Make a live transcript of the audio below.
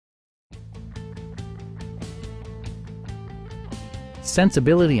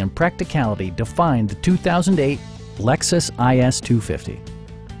sensibility and practicality define the 2008 Lexus IS 250.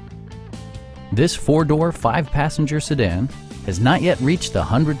 This four-door, five-passenger sedan has not yet reached the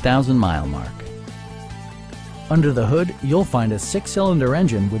 100,000-mile mark. Under the hood, you'll find a six-cylinder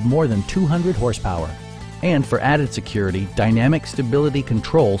engine with more than 200 horsepower. And for added security, dynamic stability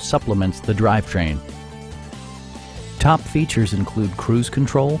control supplements the drivetrain. Top features include cruise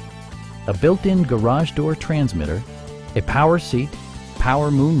control, a built-in garage door transmitter, a power seat,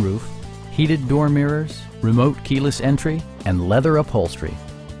 power moonroof, heated door mirrors, remote keyless entry, and leather upholstery.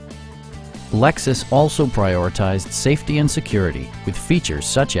 Lexus also prioritized safety and security with features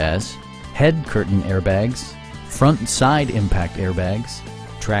such as head curtain airbags, front and side impact airbags,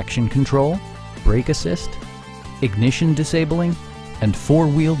 traction control, brake assist, ignition disabling, and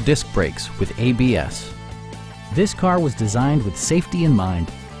four-wheel disc brakes with ABS. This car was designed with safety in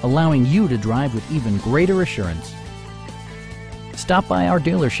mind, allowing you to drive with even greater assurance. Stop by our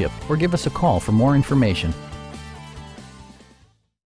dealership or give us a call for more information.